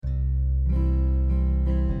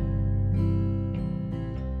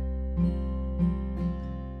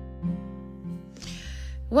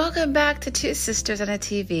Welcome back to Two Sisters on a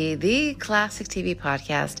TV, the classic TV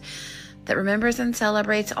podcast that remembers and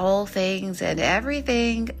celebrates all things and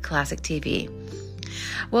everything classic TV.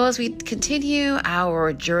 Well, as we continue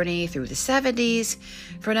our journey through the 70s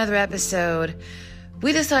for another episode,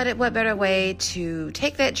 we decided what better way to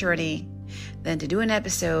take that journey than to do an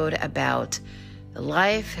episode about the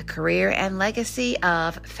life, career, and legacy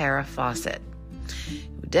of Farrah Fawcett.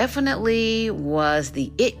 Definitely was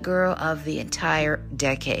the it girl of the entire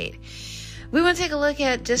decade. We want to take a look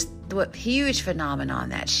at just what huge phenomenon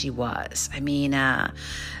that she was. I mean, there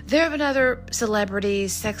have been other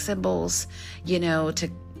celebrities, sex symbols,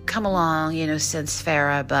 to come along, since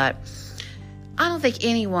Farrah, but I don't think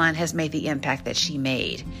anyone has made the impact that she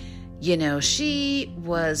made. She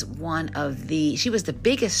was she was the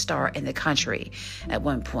biggest star in the country at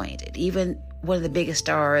one point. Even one of the biggest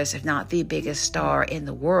stars, if not the biggest star in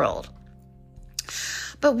the world.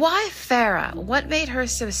 But why Farrah? What made her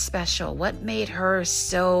so special? What made her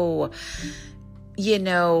so,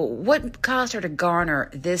 what caused her to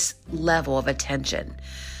garner this level of attention?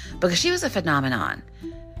 Because she was a phenomenon.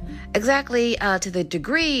 Exactly to the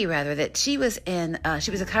degree, rather, that she was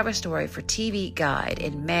a cover story for TV Guide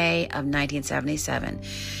in May of 1977.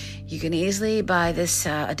 You can easily buy this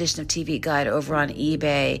edition of TV Guide over on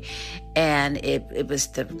eBay, and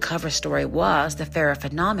the cover story was the Farrah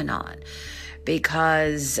phenomenon,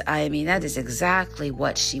 because that is exactly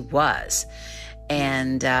what she was.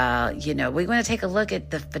 And we're going to take a look at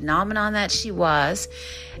the phenomenon that she was,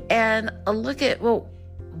 and a look at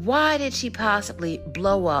why did she possibly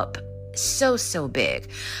blow up so big?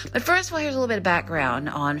 But first of all, here's a little bit of background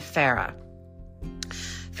on Farrah.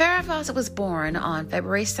 Farrah Fawcett was born on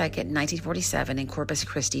February 2nd, 1947 in Corpus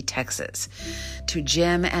Christi, Texas, to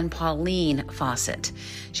Jim and Pauline Fawcett.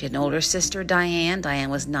 She had an older sister, Diane. Diane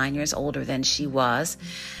was 9 years older than she was.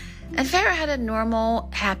 And Farrah had a normal,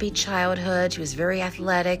 happy childhood. She was very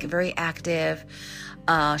athletic, very active.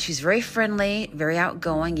 She was very friendly, very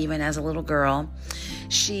outgoing, even as a little girl.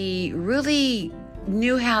 She really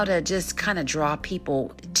knew how to just kind of draw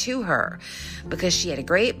people to her because she had a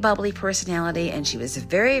great bubbly personality, and she was a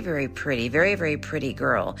very, very pretty, very, very pretty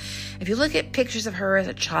girl. If you look at pictures of her as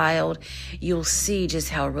a child, you'll see just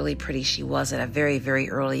how really pretty she was at a very, very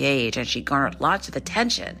early age, and she garnered lots of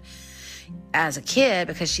attention as a kid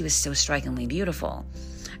because she was so strikingly beautiful.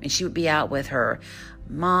 I mean, she would be out with her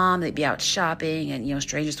mom, they'd be out shopping, and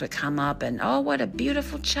strangers would come up and, oh, what a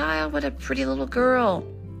beautiful child, what a pretty little girl.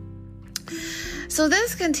 So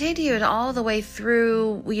this continued all the way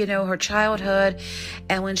through, her childhood.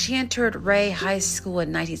 And when she entered Ray High School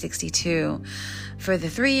in 1962, for the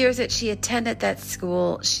 3 years that she attended that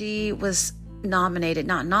school, she was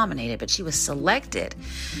she was selected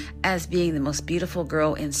as being the most beautiful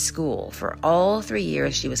girl in school. For all 3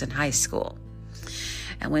 years she was in high school.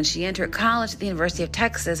 And when she entered college at the University of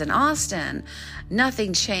Texas in Austin,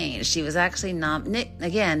 nothing changed. She was actually not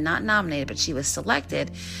nominated, but she was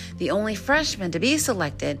selected, the only freshman to be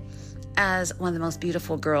selected as one of the most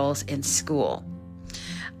beautiful girls in school.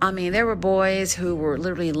 I mean, there were boys who were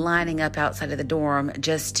literally lining up outside of the dorm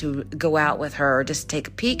just to go out with her, just to take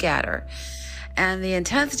a peek at her. And the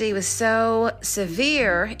intensity was so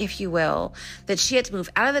severe, if you will, that she had to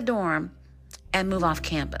move out of the dorm and move off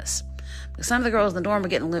campus. Some of the girls in the dorm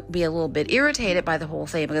were be a little bit irritated by the whole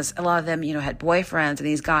thing because a lot of them, had boyfriends, and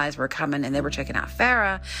these guys were coming and they were checking out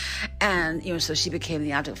Farrah. And, so she became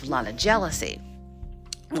the object of a lot of jealousy,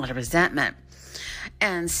 a lot of resentment.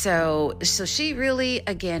 And so she really,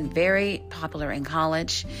 again, very popular in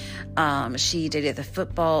college. She dated the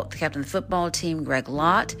captain of the football team, Greg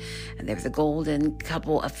Lott, and they were the golden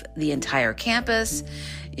couple of the entire campus.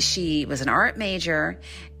 She was an art major,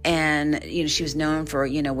 and, she was known for,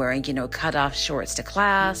 wearing, cut-off shorts to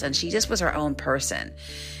class, and she just was her own person.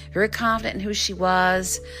 Very confident in who she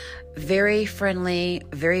was, very friendly,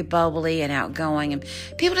 very bubbly and outgoing, and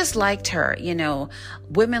people just liked her.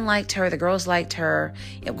 Women liked her, the girls liked her.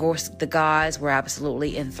 Of course, the guys were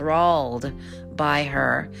absolutely enthralled by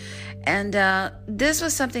her. And this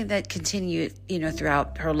was something that continued,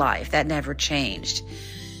 throughout her life. That never changed.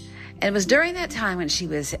 And it was during that time when she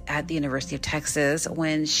was at the University of Texas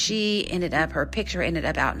when her picture ended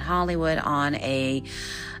up out in Hollywood on an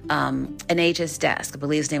agent's desk. I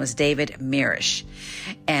believe his name was David Mirisch.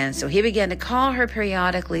 And so he began to call her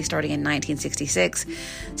periodically starting in 1966,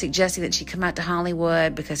 suggesting that she come out to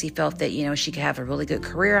Hollywood because he felt that, she could have a really good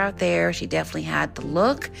career out there. She definitely had the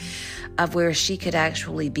look of where she could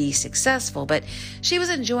actually be successful. But she was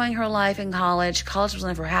enjoying her life in college. College was one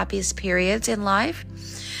of her happiest periods in life.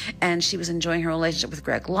 And she was enjoying her relationship with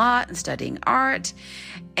Greg Lott and studying art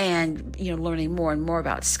and, learning more and more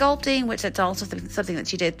about sculpting, which that's also something that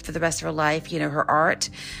she did for the rest of her life, her art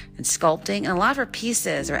and sculpting. And a lot of her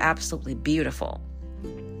pieces are absolutely beautiful.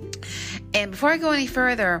 And before I go any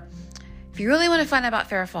further, if you really want to find out about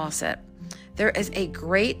Farrah Fawcett, there is a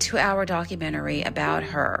great 2-hour documentary about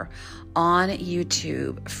her on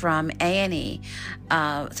YouTube from A&E.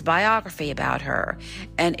 It's a biography about her,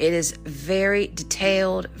 and it is very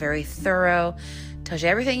detailed, very thorough, tells you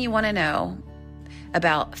everything you want to know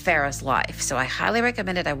about Farrah's life. So I highly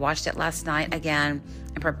recommend it. I watched it last night again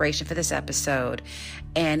in preparation for this episode,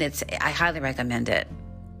 and I highly recommend it.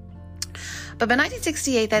 But by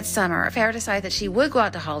 1968, that summer, Farrah decided that she would go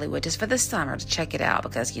out to Hollywood just for the summer to check it out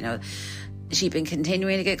because, she'd been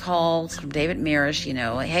continuing to get calls from David Mirisch,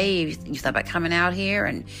 hey, you thought about coming out here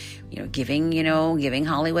and, giving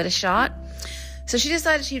Hollywood a shot. So she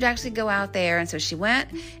decided she'd actually go out there. And so she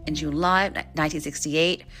went in July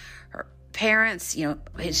 1968. Her parents,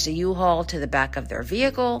 hitched a U-Haul to the back of their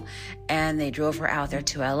vehicle and they drove her out there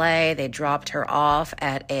to LA. They dropped her off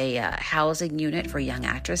at a housing unit for young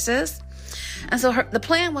actresses. And so the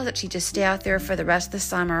plan was that she'd just stay out there for the rest of the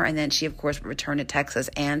summer, and then she, of course, would return to Texas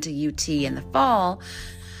and to UT in the fall.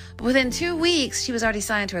 But within 2 weeks, she was already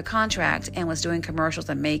signed to a contract and was doing commercials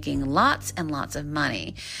and making lots and lots of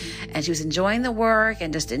money. And she was enjoying the work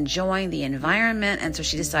and just enjoying the environment, and so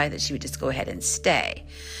she decided that she would just go ahead and stay.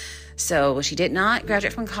 So she did not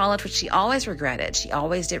graduate from college, which she always regretted. She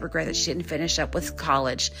always did regret that she didn't finish up with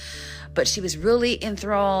college. But she was really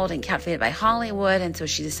enthralled and captivated by Hollywood, and so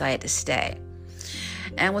she decided to stay.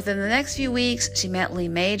 And within the next few weeks, she met Lee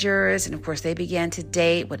Majors, and of course they began to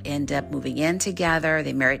date, would end up moving in together.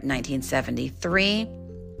 They married in 1973.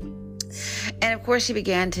 And of course, she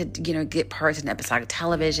began to, get parts in episodic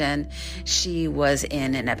television. She was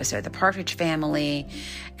in an episode of The Partridge Family.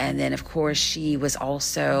 And then, of course, she was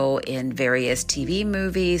also in various TV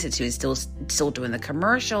movies, and she was still doing the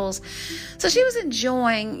commercials. So she was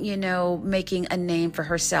enjoying, making a name for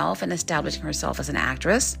herself and establishing herself as an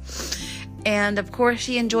actress. And of course,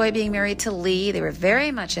 she enjoyed being married to Lee. They were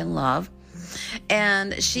very much in love.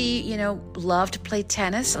 And she, loved to play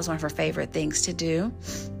tennis. That was one of her favorite things to do.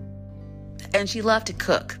 And she loved to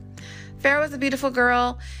cook. Farrah was a beautiful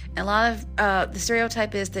girl, and a lot of the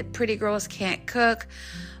stereotype is that pretty girls can't cook,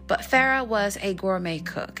 but Farrah was a gourmet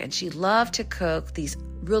cook, and she loved to cook these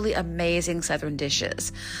really amazing Southern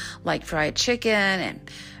dishes, like fried chicken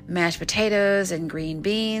and mashed potatoes and green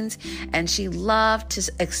beans, and she loved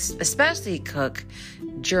to especially cook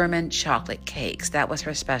German chocolate cakes. That was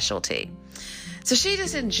her specialty. So she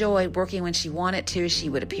just enjoyed working when she wanted to. She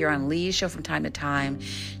would appear on Lee's show from time to time.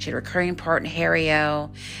 She had a recurring part in Harry-O,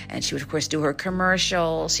 and she would, of course, do her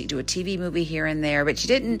commercials. She'd do a TV movie here and there, but she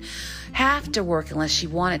didn't have to work unless she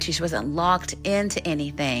wanted to. She wasn't locked into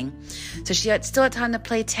anything. So she still had time to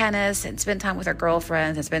play tennis and spend time with her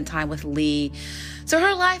girlfriends and spend time with Lee. So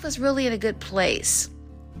her life was really in a good place.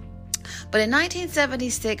 But in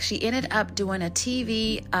 1976, she ended up doing a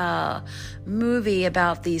TV movie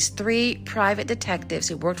about these 3 private detectives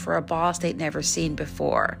who worked for a boss they'd never seen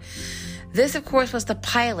before. This, of course, was the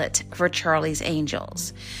pilot for Charlie's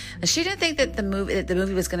Angels. Now, she didn't think that the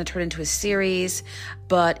movie was going to turn into a series,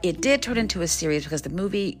 but it did turn into a series because the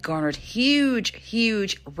movie garnered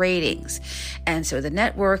huge ratings. And so the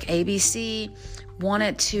network, ABC,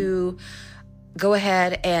 wanted to go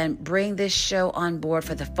ahead and bring this show on board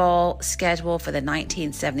for the fall schedule for the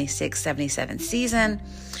 1976-77 season.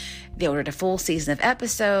 They ordered a full season of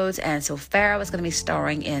episodes, and so Farrah was going to be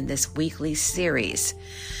starring in this weekly series.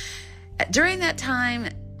 During that time,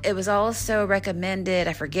 it was also recommended,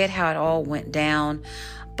 I forget how it all went down,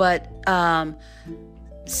 but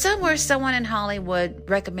somewhere someone in Hollywood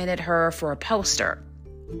recommended her for a poster.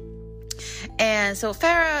 And so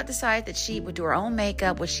Farrah decided that she would do her own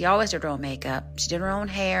makeup, which she always did her own makeup. She did her own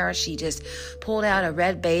hair. She just pulled out a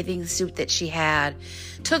red bathing suit that she had,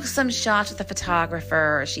 took some shots with a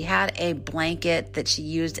photographer. She had a blanket that she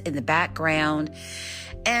used in the background.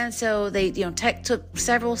 And so they, took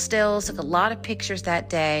several stills, took a lot of pictures that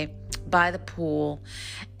day by the pool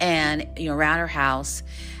and, around her house.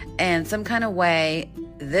 And some kind of way,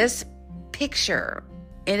 this picture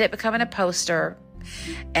ended up becoming a poster.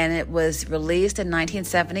 And it was released in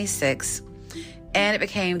 1976, and it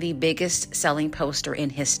became the biggest selling poster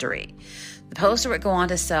in history. The poster would go on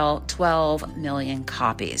to sell 12 million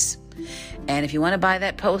copies. And if you want to buy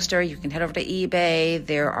that poster, you can head over to eBay.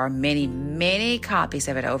 There are many copies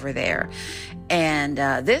of it over there. And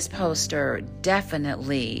this poster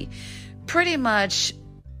definitely pretty much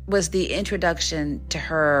was the introduction to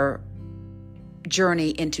her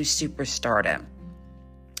journey into superstardom.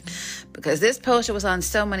 because this poster was on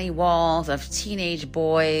so many walls of teenage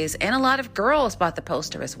boys, and a lot of girls bought the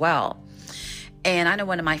poster as well. And I know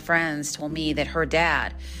one of my friends told me that her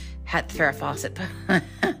dad had the Farrah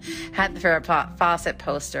Fawcett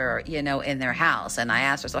poster, in their house. And I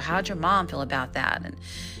asked her, so how'd your mom feel about that? And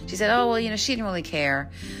she said, oh, well, she didn't really care.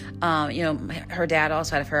 Her dad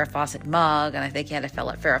also had a Farrah Fawcett mug, and I think he had a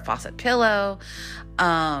Farrah Fawcett pillow.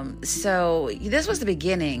 So this was the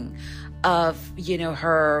beginning of,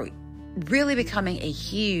 her really becoming a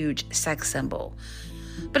huge sex symbol.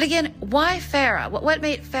 But again, why Farrah? What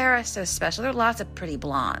made Farrah so special? There are lots of pretty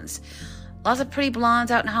blondes. Lots of pretty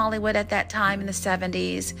blondes out in Hollywood at that time in the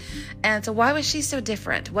 70s. And so why was she so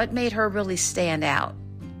different? What made her really stand out?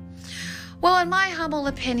 Well, in my humble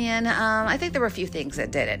opinion, I think there were a few things that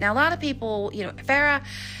did it. Now, a lot of people, Farrah,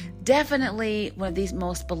 definitely one of these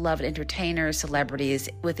most beloved entertainers, celebrities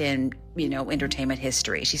within, entertainment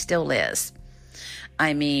history. She still is.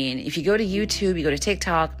 I mean, if you go to YouTube, you go to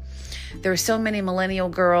TikTok, there are so many millennial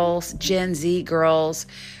girls, Gen Z girls,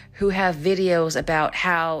 who have videos about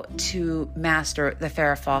how to master the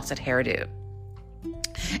Farrah Fawcett hairdo.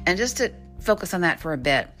 And just to focus on that for a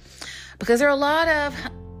bit, because there are a lot of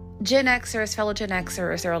Gen Xers, fellow Gen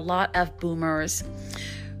Xers, there are a lot of boomers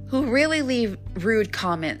who really leave rude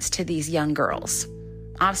comments to these young girls.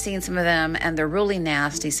 I've seen some of them, and they're really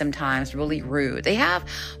nasty sometimes, really rude. They have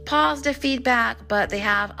positive feedback, but they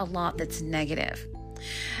have a lot that's negative.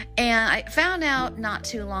 And I found out not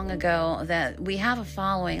too long ago that we have a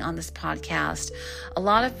following on this podcast. A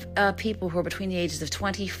lot of people who are between the ages of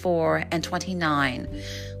 24 and 29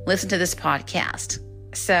 listen to this podcast.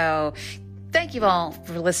 So thank you all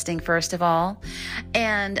for listening, first of all.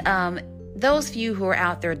 And those of you who are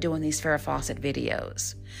out there doing these Farrah Fawcett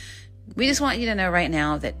videos, we just want you to know right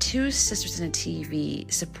now that Two Sisters in a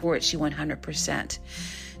TV supports you 100%.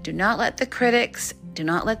 Do not let the critics, do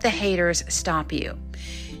not let the haters stop you.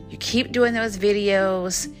 You keep doing those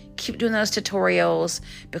videos, keep doing those tutorials,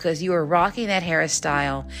 because you are rocking that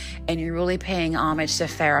hairstyle and you're really paying homage to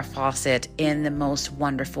Farrah Fawcett in the most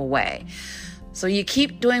wonderful way. So you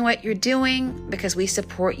keep doing what you're doing, because we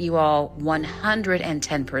support you all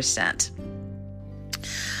 110%.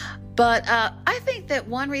 But I think that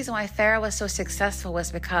one reason why Farrah was so successful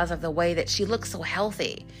was because of the way that she looked so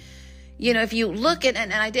healthy. If you look at,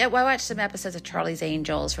 and I watched some episodes of Charlie's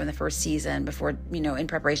Angels from the first season before, in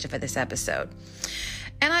preparation for this episode.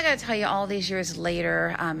 And I got to tell you, all these years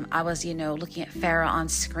later, I was, looking at Farrah on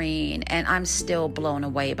screen, and I'm still blown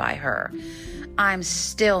away by her. I'm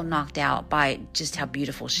still knocked out by just how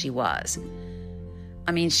beautiful she was.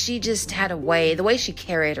 I mean, she just had the way she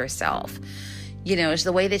carried herself. It's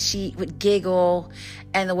the way that she would giggle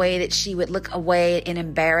and the way that she would look away in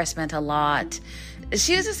embarrassment a lot.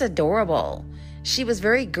 She was just adorable. She was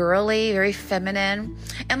very girly, very feminine.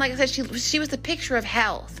 And like I said, she was the picture of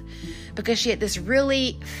health, because she had this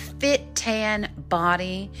really fit, tan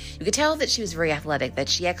body. You could tell that she was very athletic, that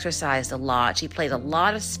she exercised a lot. She played a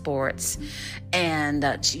lot of sports,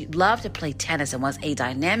 and she loved to play tennis and was a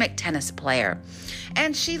dynamic tennis player.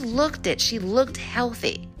 And she looked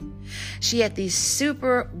healthy. She had these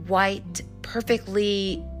super white,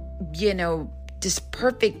 perfectly, just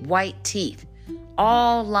perfect white teeth,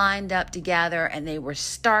 all lined up together, and they were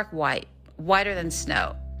stark white, whiter than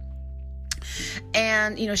snow.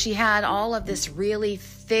 And, she had all of this really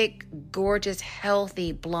thick, gorgeous,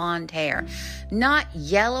 healthy blonde hair. Not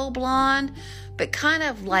yellow blonde, but kind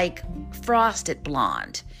of like frosted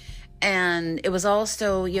blonde. And it was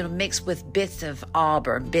also, mixed with bits of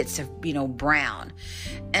auburn, bits of, brown.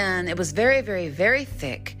 And it was very, very, very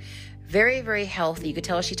thick, very, very healthy. You could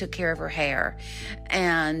tell she took care of her hair.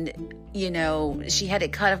 And, she had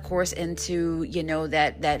it cut, of course, into,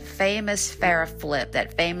 that famous Farrah flip,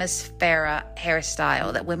 that famous Farrah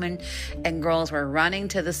hairstyle that women and girls were running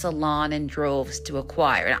to the salon in droves to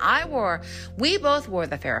acquire. And we both wore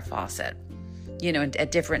the Farrah Fawcett,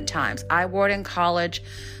 at different times. I wore it in college.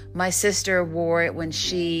 My sister wore it when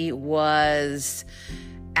she was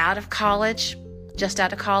out of college, just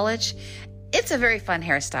out of college. It's a very fun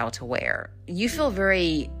hairstyle to wear. You feel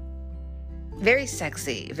very, very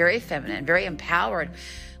sexy, very feminine, very empowered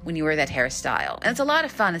when you wear that hairstyle. And it's a lot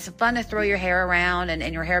of fun. It's fun to throw your hair around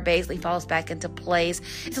and your hair basically falls back into place.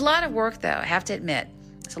 It's a lot of work, though, I have to admit.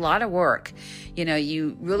 It's a lot of work.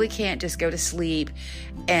 You really can't just go to sleep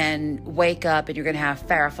and wake up and you're going to have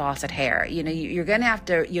Farrah Fawcett hair. You're going to have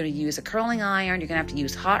to, use a curling iron. You're going to have to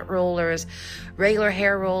use hot rollers, regular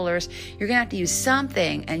hair rollers. You're going to have to use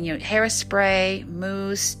something, and, hairspray,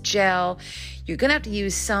 mousse, gel. You're going to have to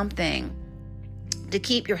use something to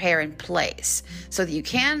keep your hair in place so that you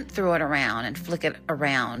can throw it around and flick it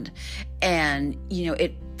around and,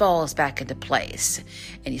 it falls back into place.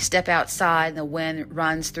 And you step outside and the wind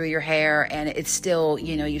runs through your hair and it's still,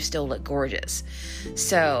 you still look gorgeous.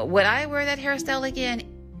 So would I wear that hairstyle again?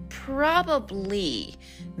 Probably,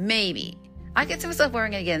 maybe. I could see myself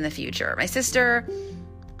wearing it again in the future. My sister,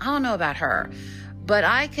 I don't know about her, but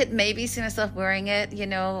I could maybe see myself wearing it,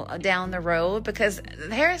 down the road, because the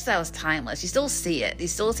hairstyle is timeless. You still see it. You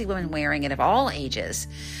still see women wearing it of all ages.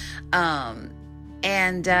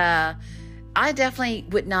 I definitely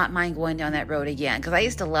would not mind going down that road again, because I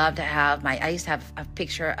used to love to have a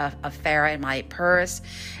picture of Farrah in my purse,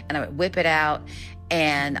 and I would whip it out.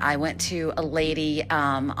 And I went to a lady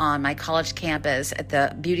on my college campus at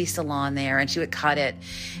the beauty salon there, and she would cut it.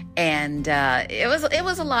 And it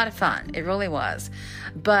was a lot of fun. It really was.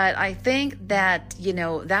 But I think that,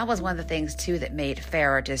 that was one of the things, too, that made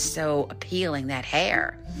Farrah just so appealing, that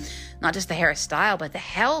hair. Not just the hairstyle, but the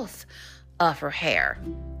health of her hair.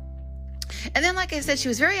 And then, like I said, she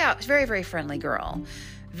was very, very friendly girl.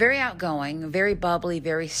 Very outgoing, very bubbly,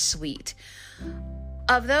 very sweet.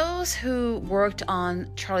 Of those who worked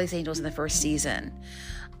on Charlie's Angels in the first season,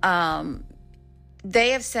 they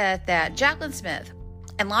have said that Jaclyn Smith,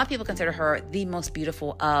 and a lot of people consider her the most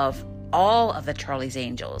beautiful of all of the Charlie's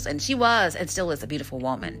Angels. And she was and still is a beautiful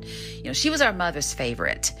woman. She was our mother's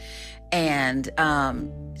favorite. And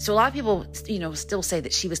so a lot of people, still say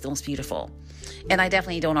that she was the most beautiful. And I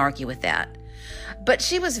definitely don't argue with that. But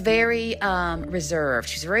she was very reserved.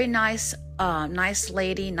 She was a very nice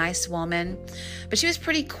lady, nice woman. But she was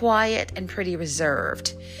pretty quiet and pretty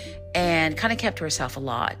reserved and kind of kept to herself a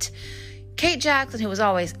lot. Kate Jackson, who was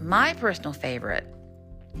always my personal favorite,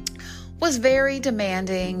 was very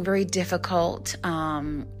demanding, very difficult,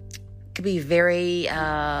 could be very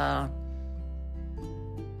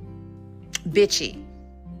bitchy.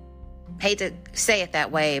 Hate to say it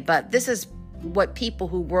that way, but this is what people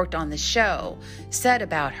who worked on the show said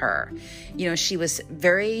about her. She was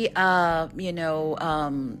very,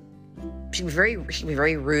 she was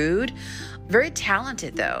very rude, very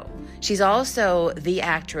talented though. She's also the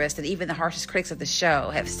actress that even the harshest critics of the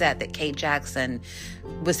show have said that Kate Jackson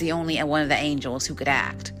was the only one of the angels who could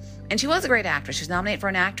act. And she was a great actress. She was nominated for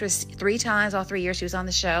an actress 3 times, all 3 years she was on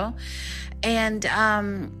the show. And,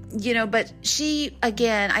 but she,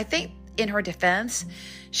 again, I think in her defense,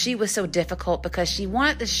 she was so difficult because she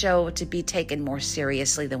wanted the show to be taken more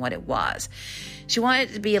seriously than what it was. She wanted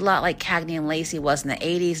it to be a lot like Cagney and Lacey was in the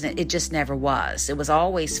 80s, and it just never was. It was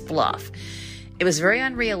always fluff. It was very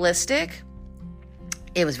unrealistic.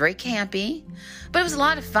 It was very campy, but it was a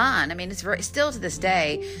lot of fun. I mean, still to this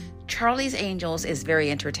day, Charlie's Angels is very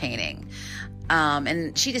entertaining.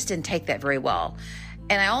 And she just didn't take that very well.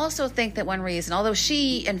 And I also think that one reason, although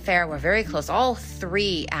she and Farrah were very close, all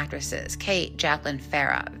 3 actresses, Kate, Jaclyn,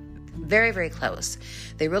 Farrah, very, very close.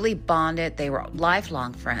 They really bonded. They were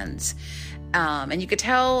lifelong friends. And you could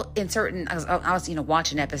tell in certain, I was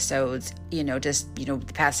watching episodes,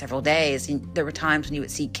 the past several days, and there were times when you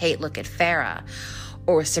would see Kate look at Farrah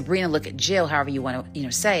or Sabrina look at Jill, however you want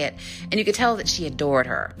to, say it. And you could tell that she adored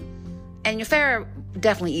her. And Farrah,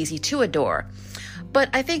 definitely easy to adore. But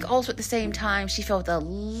I think also at the same time, she felt a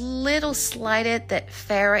little slighted that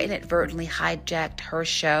Farrah inadvertently hijacked her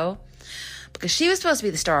show, because she was supposed to be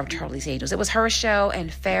the star of Charlie's Angels. It was her show, and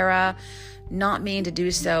Farrah, not meaning to do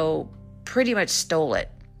so, pretty much stole it,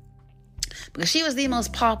 because she was the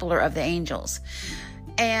most popular of the Angels.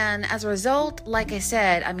 And as a result, like I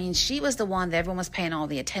said, she was the one that everyone was paying all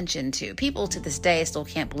the attention to. People to this day still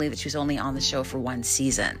can't believe that she was only on the show for 1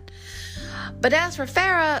 season. But as for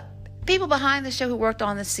Farrah, people behind the show who worked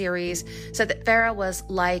on the series said that Farrah was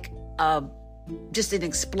like just an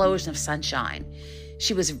explosion of sunshine.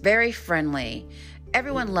 She was very friendly.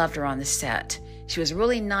 Everyone loved her on the set. She was a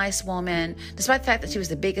really nice woman. Despite the fact that she was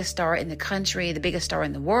the biggest star in the country, the biggest star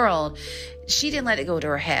in the world, she didn't let it go to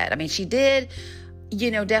her head. She did,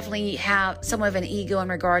 definitely have somewhat of an ego in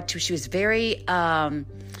regard to, she was very,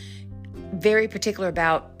 very particular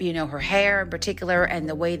about, her hair in particular and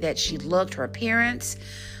the way that she looked, her appearance.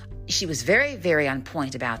 She was very, very on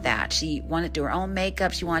point about that. She wanted to do her own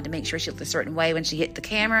makeup. She wanted to make sure she looked a certain way when she hit the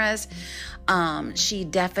cameras. She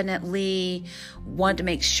definitely wanted to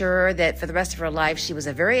make sure that for the rest of her life, she was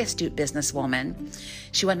a very astute businesswoman.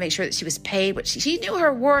 She wanted to make sure that she was paid what she knew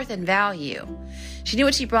her worth and value. She knew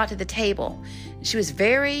what she brought to the table. She was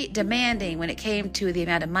very demanding when it came to the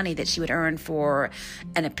amount of money that she would earn for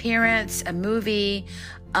an appearance, a movie,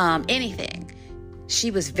 anything.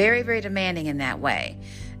 She was very, very demanding in that way.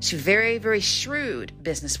 She was a very, very shrewd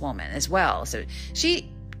businesswoman as well. So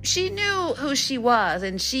she she knew who she was,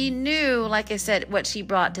 and she knew, like I said, what she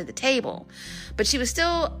brought to the table. But she was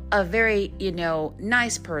still a very,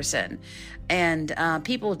 nice person. And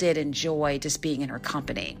people did enjoy just being in her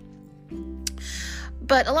company.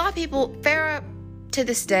 But a lot of people, Farrah, to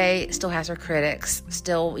this day, still has her critics.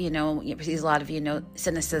 Still, sees a lot of,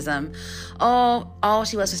 cynicism. All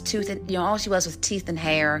she was teeth and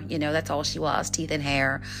hair. That's all she was, teeth and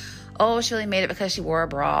hair. Oh, she only made it because she wore a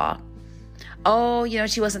bra. Oh,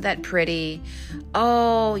 she wasn't that pretty.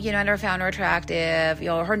 Oh, I never found her attractive.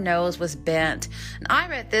 Her nose was bent. And I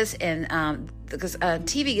read this because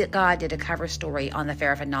TV Guide did a cover story on the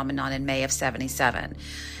Farrah phenomenon in May of 1977.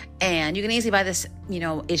 And you can easily buy this,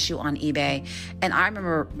 issue on eBay. And I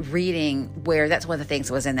remember reading where that's one of the things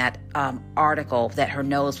that was in that article, that her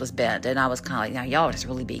nose was bent. And I was kind of like, now y'all are just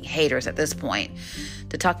really being haters at this point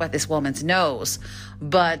to talk about this woman's nose.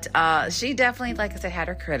 But she definitely, like I said, had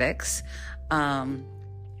her critics.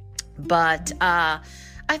 But I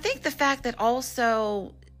think the fact that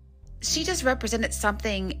also she just represented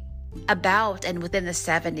something about and within the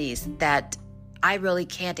 70s that I really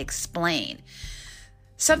can't explain.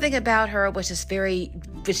 Something about her was just very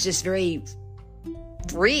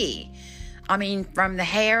free. I mean, from the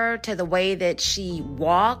hair to the way that she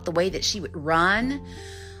walked, the way that she would run,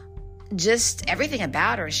 just everything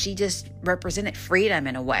about her. She just represented freedom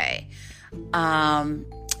in a way.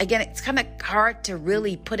 Again, it's kind of hard to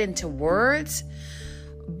really put into words,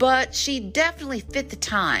 but she definitely fit the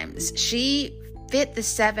times. She fit the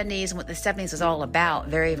 70s and what the 70s was all about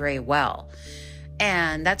very, very well.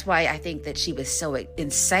 And that's why I think that she was so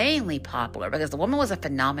insanely popular, because the woman was a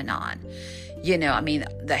phenomenon.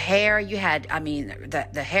 The hair you had,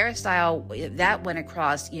 the hairstyle, that went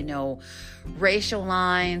across, racial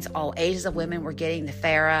lines. All ages of women were getting the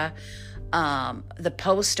Farrah. The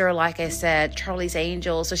poster, like I said, Charlie's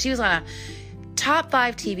Angels. So she was on a top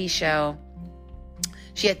 5 TV show.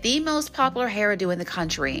 She had the most popular hairdo in the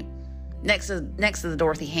country, next to the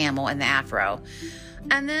Dorothy Hamill and the afro.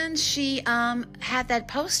 And then she had that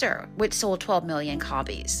poster, which sold 12 million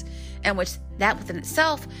copies, and which that within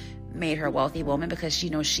itself made her a wealthy woman, because she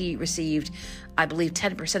received, I believe,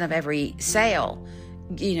 10% of every sale.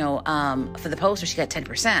 For the poster, she got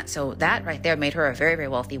 10%. So that right there made her a very, very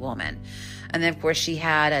wealthy woman. And then, of course, she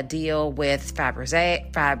had a deal with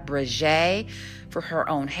Fabergé for her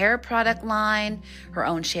own hair product line, her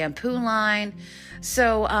own shampoo line.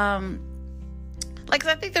 So,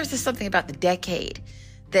 I think there's just something about the decade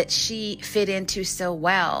that she fit into so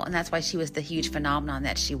well, and that's why she was the huge phenomenon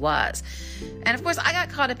that she was. And of course, I got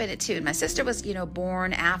caught up in it too. My sister was,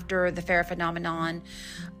 born after the Farrah phenomenon,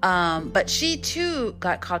 but she too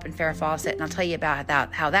got caught up in Farrah Fawcett, and I'll tell you about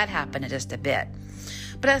how that happened in just a bit.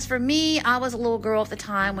 But as for me, I was a little girl at the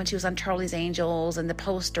time when she was on Charlie's Angels, and the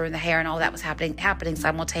poster and the hair and all that was happening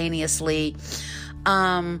simultaneously.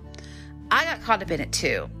 I got caught up in it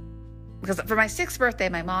too. Because for my 6th birthday,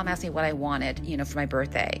 my mom asked me what I wanted, for my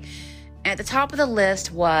birthday. And at the top of the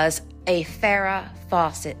list was a Farrah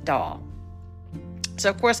Fawcett doll.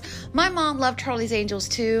 So, of course, my mom loved Charlie's Angels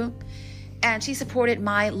too. And she supported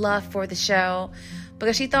my love for the show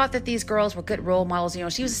because she thought that these girls were good role models.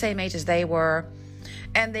 She was the same age as they were.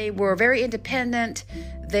 And they were very independent.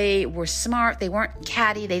 They were smart. They weren't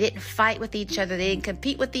catty. They didn't fight with each other. They didn't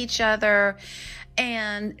compete with each other.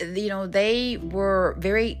 And, they were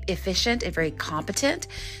very efficient and very competent.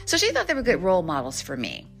 So she thought they were good role models for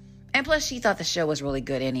me. And plus, she thought the show was really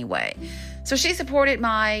good anyway. So she supported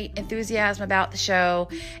my enthusiasm about the show.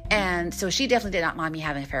 And so she definitely did not mind me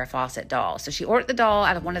having a Farrah Fawcett doll. So she ordered the doll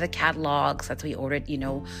out of one of the catalogs. That's what we ordered,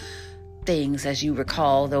 things, as you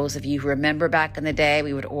recall. Those of you who remember back in the day,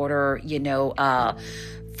 we would order,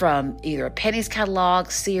 from either a Penny's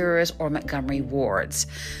catalog, Sears, or Montgomery Ward's.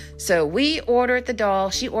 So we ordered the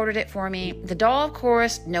doll. She ordered it for me. The doll, of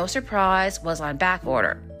course, no surprise, was on back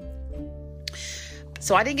order.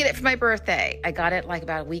 So I didn't get it for my birthday. I got it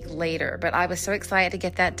about a week later, but I was so excited to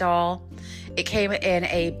get that doll. It came in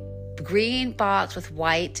a green box with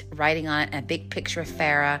white writing on it, and a big picture of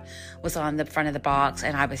Farrah was on the front of the box,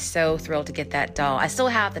 and I was so thrilled to get that doll. I still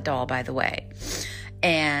have the doll, by the way.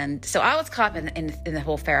 And so I was caught in the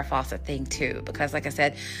whole Farrah Fawcett thing too, because like I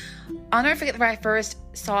said, I'll never forget when I first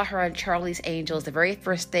saw her on Charlie's Angels. The very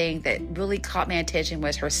first thing that really caught my attention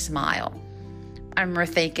was her smile. I remember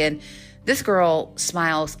thinking, this girl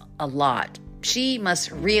smiles a lot. She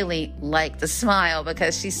must really like the smile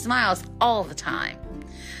because she smiles all the time.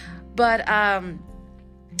 But, and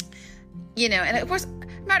of course,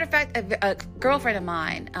 matter of fact, a girlfriend of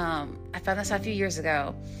mine, I found this out a few years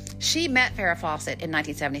ago. She met Farrah Fawcett in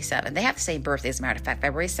 1977. They have the same birthday, as a matter of fact,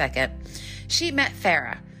 February 2nd. She met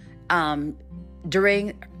Farrah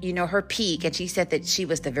during, her peak, and she said that she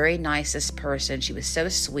was the very nicest person. She was so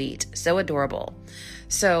sweet, so adorable.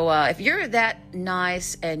 So if you're that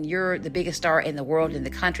nice and you're the biggest star in the world, in the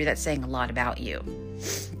country, that's saying a lot about you.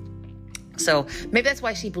 So maybe that's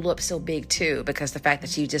why she blew up so big too, because the fact that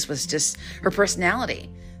she was just her personality,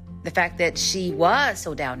 the fact that she was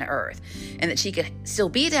so down to earth and that she could still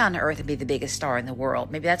be down to earth and be the biggest star in the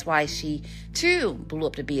world. Maybe that's why she too blew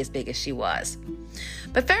up to be as big as she was.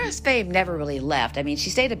 But Farrah's fame never really left. I mean, she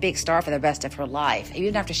stayed a big star for the rest of her life,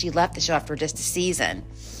 even after she left the show after just a season.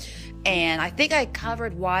 And I think I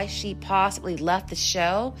covered why she possibly left the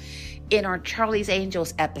show in our Charlie's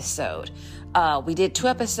Angels episode. We did 2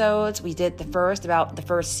 episodes. We did the first about the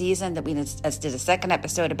first season, that we did a second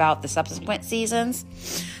episode about the subsequent seasons.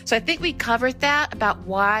 So I think we covered that, about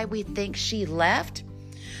why we think she left.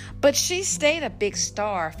 But she stayed a big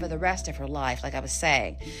star for the rest of her life, like I was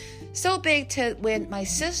saying. So big to when my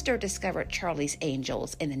sister discovered Charlie's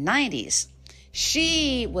Angels in the 90s,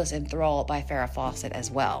 she was enthralled by Farrah Fawcett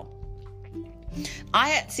as well. I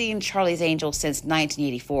had seen Charlie's Angels since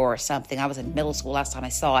 1984 or something. I was in middle school last time I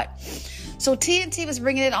saw it. So TNT was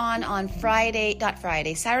bringing it on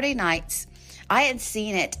Saturday nights. I hadn't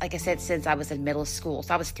seen it, like I said, since I was in middle school.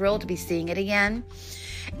 So I was thrilled to be seeing it again.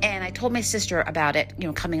 And I told my sister about it,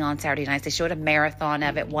 coming on Saturday nights. They showed a marathon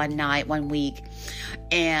of it one night, one week.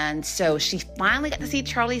 And so she finally got to see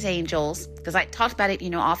Charlie's Angels, because I talked about it,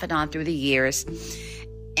 off and on through the years.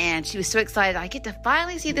 And she was so excited. I get to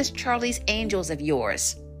finally see this Charlie's Angels of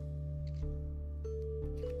yours.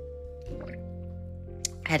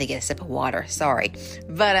 I had to get a sip of water. Sorry.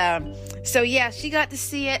 But, so yeah, she got to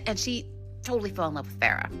see it and she totally fell in love with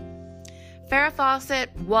Farrah. Farrah Fawcett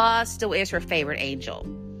still is her favorite angel.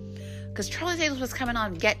 Because Charlie's Angels was coming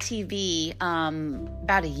on Get TV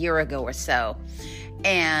about a year ago or so.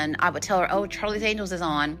 And I would tell her, oh, Charlie's Angels is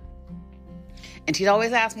on. And she'd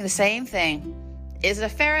always ask me the same thing. Is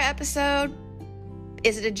it a Farrah episode?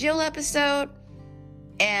 Is it a Jill episode?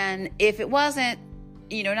 And if it wasn't,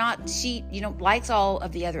 she likes all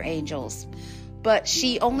of the other angels, but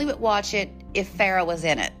she only would watch it if Farrah was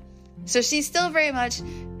in it. So she's still very much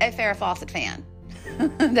a Farrah Fawcett fan.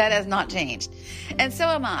 That has not changed. And so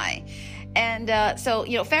am I. And so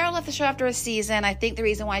Farrah left the show after a season. I think the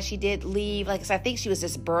reason why she did leave, like I said, I think she was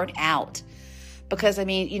just burnt out. Because,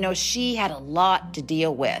 she had a lot to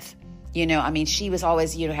deal with. She was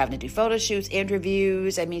always, having to do photo shoots,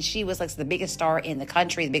 interviews. She was like the biggest star in the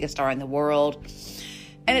country, the biggest star in the world.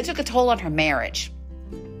 And it took a toll on her marriage.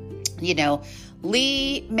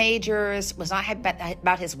 Lee Majors was not happy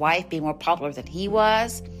about his wife being more popular than he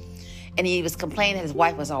was. And he was complaining that his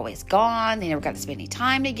wife was always gone. They never got to spend any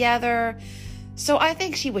time together. So I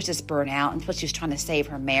think she was just burnt out, and she was trying to save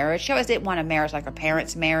her marriage. She always didn't want a marriage like her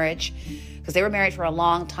parents' marriage, because they were married for a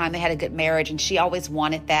long time. They had a good marriage, and she always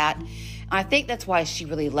wanted that. And I think that's why she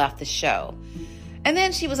really left the show. And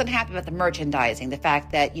then she wasn't happy about the merchandising, the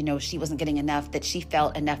fact that, she wasn't getting enough, that she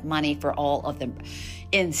felt enough money for all of the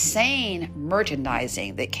insane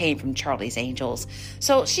merchandising that came from Charlie's Angels.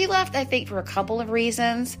 So she left, I think, for a couple of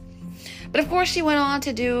reasons. But of course, she went on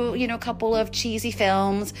to do, a couple of cheesy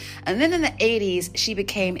films. And then in the 80s, she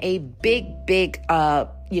became a big,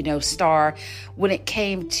 star when it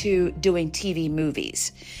came to doing TV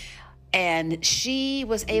movies. And she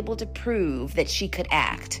was able to prove that she could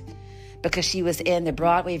act, because she was in the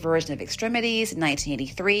Broadway version of Extremities in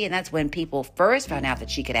 1983. And that's when people first found out that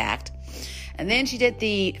she could act. And then she did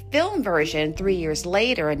the film version 3 years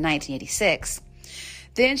later in 1986.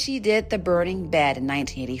 Then she did The Burning Bed in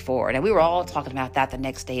 1984. Now, we were all talking about that the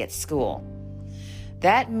next day at school.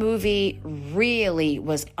 That movie really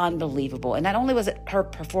was unbelievable. And not only was her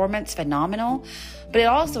performance phenomenal, but it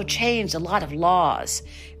also changed a lot of laws,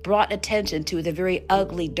 brought attention to the very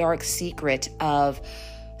ugly, dark secret of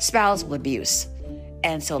spousal abuse.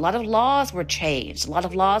 And so a lot of laws were changed. A lot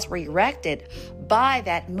of laws were erected by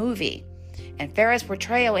that movie. And Farrah's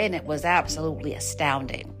portrayal in it was absolutely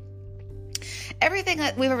astounding. Everything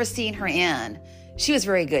that we've ever seen her in, she was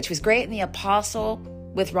very good. She was great in The Apostle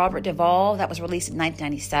with Robert Duvall. That was released in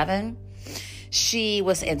 1997. She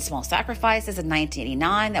was in Small Sacrifices in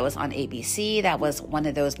 1989. That was on ABC. That was one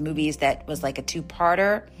of those movies that was like a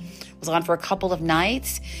two-parter. It was on for a couple of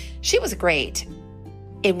nights. She was great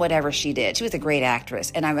in whatever she did. She was a great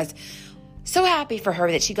actress. And I was so happy for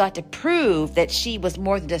her that she got to prove that she was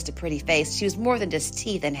more than just a pretty face. She was more than just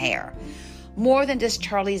teeth and hair. More than just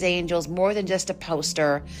Charlie's Angels, more than just a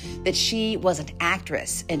poster, that she was an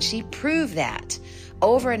actress. And she proved that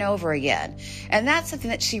over and over again. And that's something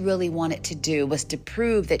that she really wanted to do, was to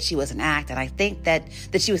prove that she was an actor. And I think that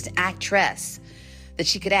she was an actress, that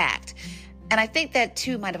she could act. And I think that,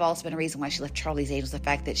 too, might have also been a reason why she left Charlie's Angels, the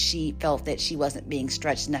fact that she felt that she wasn't being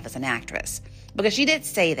stretched enough as an actress. Because she did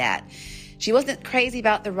say that. She wasn't crazy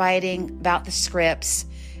about the writing, about the scripts,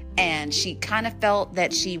 and she kind of felt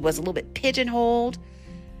that she was a little bit pigeonholed,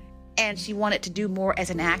 and she wanted to do more as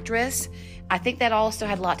an actress. I think that also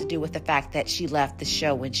had a lot to do with the fact that she left the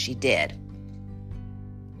show when she did.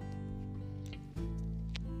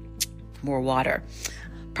 More water.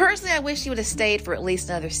 Personally, I wish she would have stayed for at least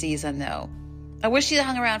another season, though. I wish she had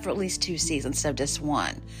hung around for at least 2 seasons instead of just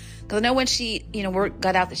 1. Because I know when she, word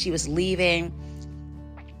got out that she was leaving,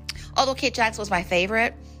 although Kate Jackson was my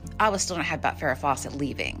favorite, I was still not happy about Farrah Fawcett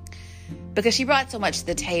leaving. Because she brought so much to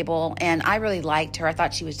the table, and I really liked her. I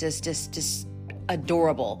thought she was just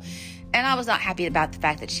adorable. And I was not happy about the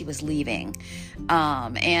fact that she was leaving. It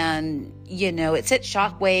sent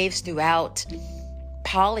shockwaves throughout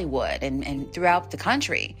Hollywood and throughout the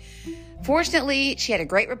country. Fortunately, she had a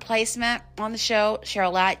great replacement on the show.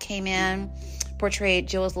 Cheryl Latt came in, portrayed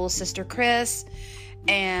Jill's little sister, Chris.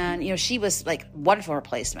 And, she was like wonderful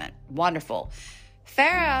replacement. Wonderful.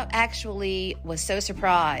 Farrah actually was so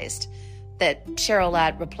surprised that Cheryl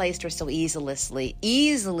Latt replaced her so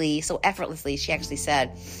so effortlessly. She actually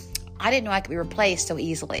said, I didn't know I could be replaced so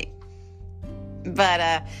easily.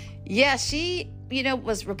 But, she,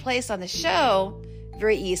 was replaced on the show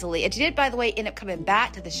very easily. And she did, by the way, end up coming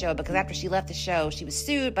back to the show, because after she left the show, she was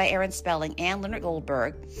sued by Aaron Spelling and Leonard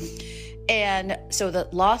Goldberg. And so the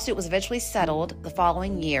lawsuit was eventually settled the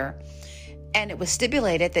following year. And it was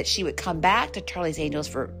stipulated that she would come back to Charlie's Angels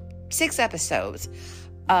for 6 episodes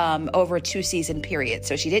over a 2-season period.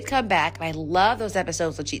 So she did come back. And I love those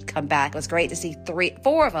episodes when she'd come back. It was great to see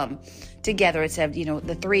 4 of them together instead of,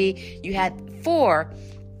 the 3. You had 4,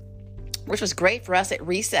 which was great for us at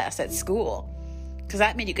recess at school. Because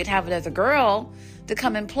that meant you could have another girl to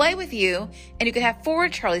come and play with you, and you could have 4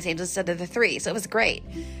 Charlie's Angels instead of the 3. So it was great.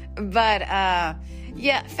 But,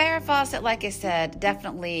 Farrah Fawcett, like I said,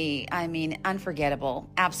 definitely, unforgettable.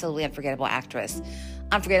 Absolutely unforgettable actress.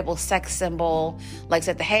 Unforgettable sex symbol. Like I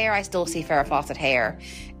said, the hair, I still see Farrah Fawcett hair.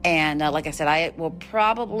 And like I said, I will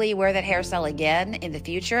probably wear that hairstyle again in the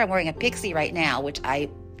future. I'm wearing a pixie right now, which I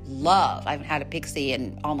love. I haven't had a pixie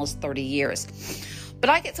in almost 30 years. But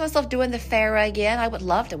I get myself doing the Farrah again. I would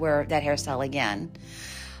love to wear that hairstyle again.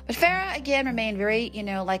 But Farrah, again, remained very,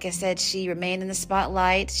 like I said, she remained in the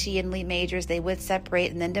spotlight. She and Lee Majors, they would separate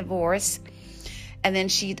and then divorce. And then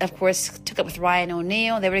she, of course, took up with Ryan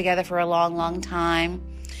O'Neal. They were together for a long, long time.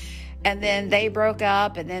 And then they broke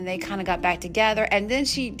up, and then they kind of got back together. And then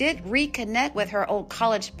she did reconnect with her old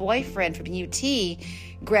college boyfriend from UT,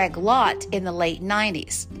 Greg Lott, in the late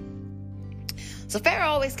 90s. So Farrah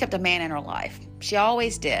always kept a man in her life. She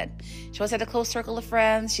always did. She always had a close circle of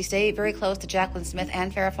friends. She stayed very close to Jaclyn Smith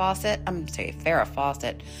and Farrah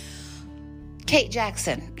Fawcett. Kate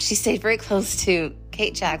Jackson. She stayed very close to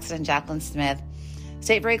Kate Jackson and Jaclyn Smith.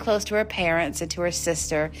 Stayed very close to her parents and to her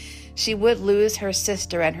sister. She would lose her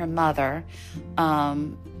sister and her mother,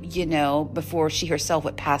 before she herself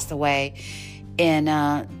would pass away in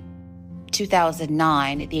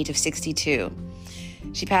 2009 at the age of 62.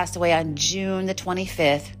 She passed away on June the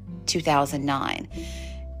 25th, 2009.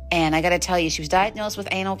 And I got to tell you, she was diagnosed with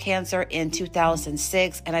anal cancer in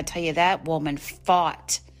 2006. And I tell you, that woman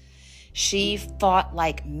fought. She fought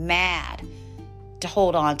like mad to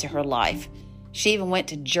hold on to her life. She even went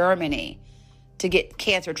to Germany to get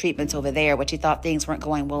cancer treatments over there, but she thought things weren't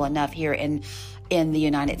going well enough here in the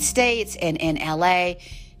United States and in LA.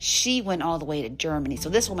 She went all the way to Germany. So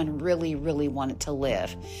this woman really, really wanted to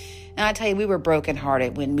live. And I tell you, we were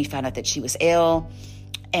brokenhearted when we found out that she was ill.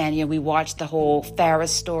 And, we watched the whole Farrah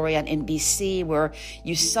story on NBC, where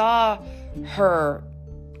you saw her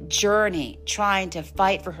journey trying to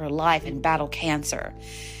fight for her life and battle cancer.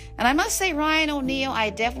 And I must say, Ryan O'Neal,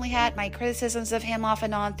 I definitely had my criticisms of him off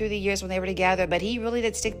and on through the years when they were together, but he really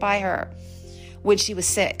did stick by her when she was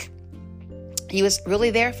sick. He was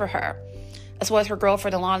really there for her, as well as her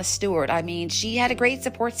girlfriend, Alana Stewart. She had a great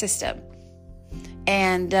support system.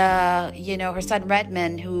 And, her son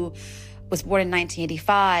Redmond, who was born in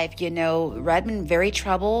 1985, Redmond, very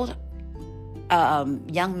troubled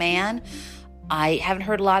young man. I haven't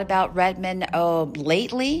heard a lot about Redmond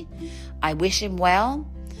lately. I wish him well.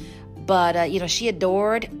 But, she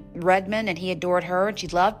adored Redmond and he adored her, and she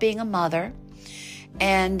loved being a mother.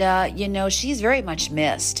 And, she's very much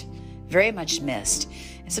missed. Very much missed.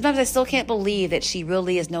 And sometimes I still can't believe that she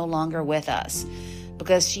really is no longer with us,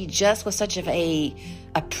 because she just was such of a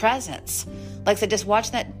presence. Like I said, just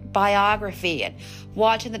watching that biography and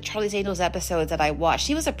watching the Charlie's Angels episodes that I watched,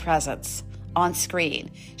 she was a presence on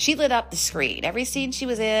screen. She lit up the screen. Every scene she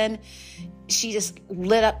was in, she just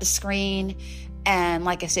lit up the screen. And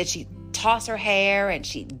like I said, she'd toss her hair and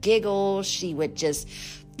she'd giggle. She would just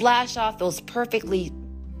flash off those perfectly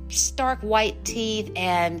stark white teeth.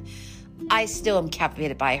 And I still am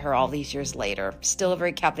captivated by her all these years later. Still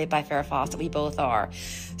very captivated by Farrah Fawcett. We both are.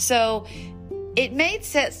 So it made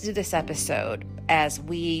sense to do this episode as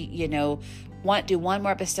we, want to do one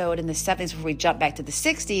more episode in the 70s before we jump back to the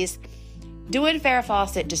 60s. Doing Farrah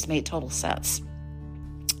Fawcett just made total sense.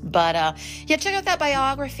 But check out that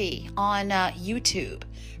biography on YouTube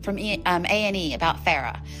from A&E about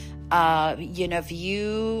Farrah. If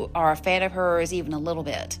you are a fan of hers even a little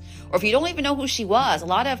bit, or if you don't even know who she was, a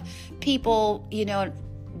lot of people,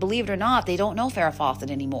 believe it or not, they don't know Farrah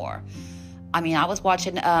Fawcett anymore. I mean, I was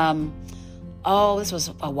watching, this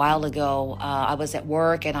was a while ago. I was at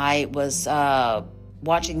work and I was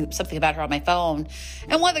watching something about her on my phone.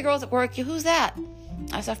 And one of the girls at work, who's that?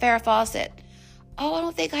 I saw Farrah Fawcett. Oh, I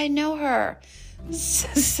don't think I know her.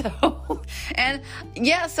 So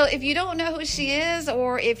if you don't know who she is,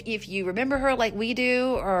 or if you remember her like we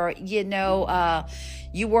do, or,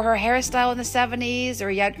 you wore her hairstyle in the 70s, or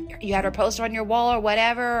you had her poster on your wall or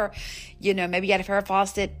whatever, or, maybe you had a Farrah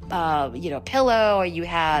Fawcett, pillow, or you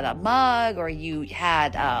had a mug, or you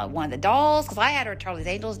had one of the dolls, because I had her Charlie's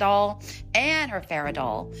Angels doll and her Farrah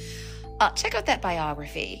doll. Check out that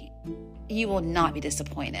biography. You will not be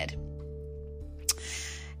disappointed.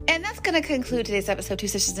 And that's going to conclude today's episode, Two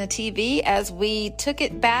Sisters in TV, as we took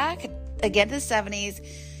it back again to the 70s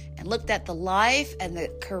and looked at the life and the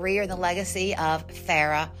career and the legacy of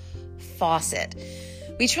Farrah Fawcett.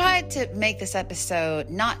 We tried to make this episode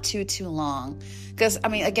not too long because,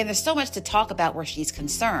 again, there's so much to talk about where she's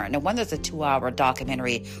concerned. No wonder there's a 2-hour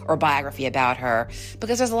documentary or biography about her,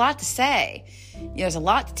 because there's a lot to say. There's a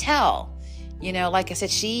lot to tell. Like I said,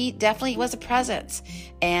 she definitely was a presence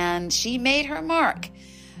and she made her mark.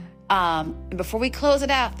 Before we close it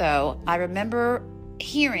out, though, I remember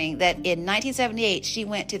hearing that in 1978, she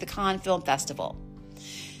went to the Cannes Film Festival,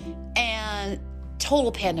 and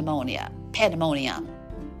total pandemonium,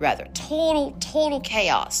 total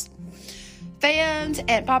chaos. Fans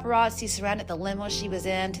and paparazzi surrounded the limo she was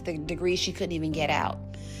in to the degree she couldn't even get out.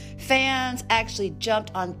 Fans actually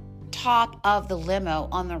jumped on top of the limo,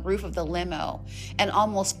 on the roof of the limo, and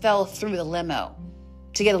almost fell through the limo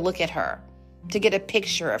to get a look at her, to get a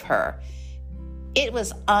picture of her. It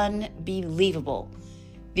was unbelievable,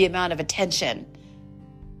 the amount of attention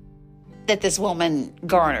that this woman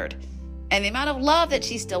garnered and the amount of love that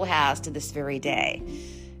she still has to this very day.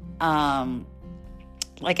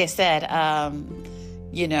 Like I said,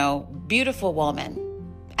 beautiful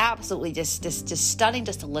woman, absolutely just stunning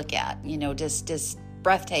just to look at, just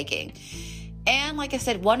breathtaking. And like I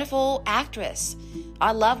said, wonderful actress.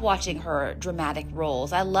 I love watching her dramatic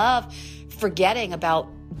roles. I love forgetting about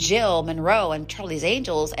Jill Monroe and Charlie's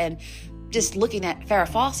Angels and just looking at Farrah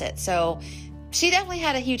Fawcett. So she definitely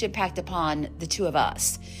had a huge impact upon the two of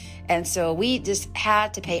us. And so we just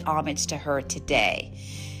had to pay homage to her today.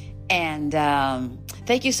 And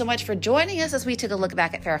thank you so much for joining us as we took a look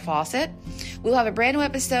back at Farrah Fawcett. We'll have a brand new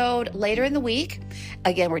episode later in the week.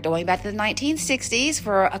 Again, we're going back to the 1960s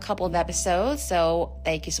for a couple of episodes. So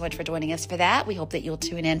thank you so much for joining us for that. We hope that you'll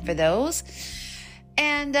tune in for those.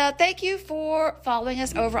 And thank you for following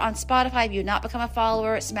us over on Spotify. If you've not become a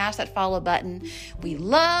follower, smash that follow button. We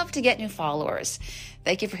love to get new followers.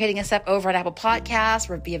 Thank you for hitting us up over on Apple Podcasts,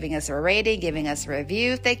 for giving us a rating, giving us a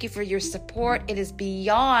review. Thank you for your support. It is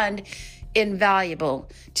beyond invaluable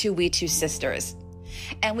to We Two Sisters.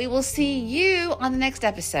 And we will see you on the next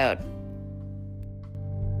episode.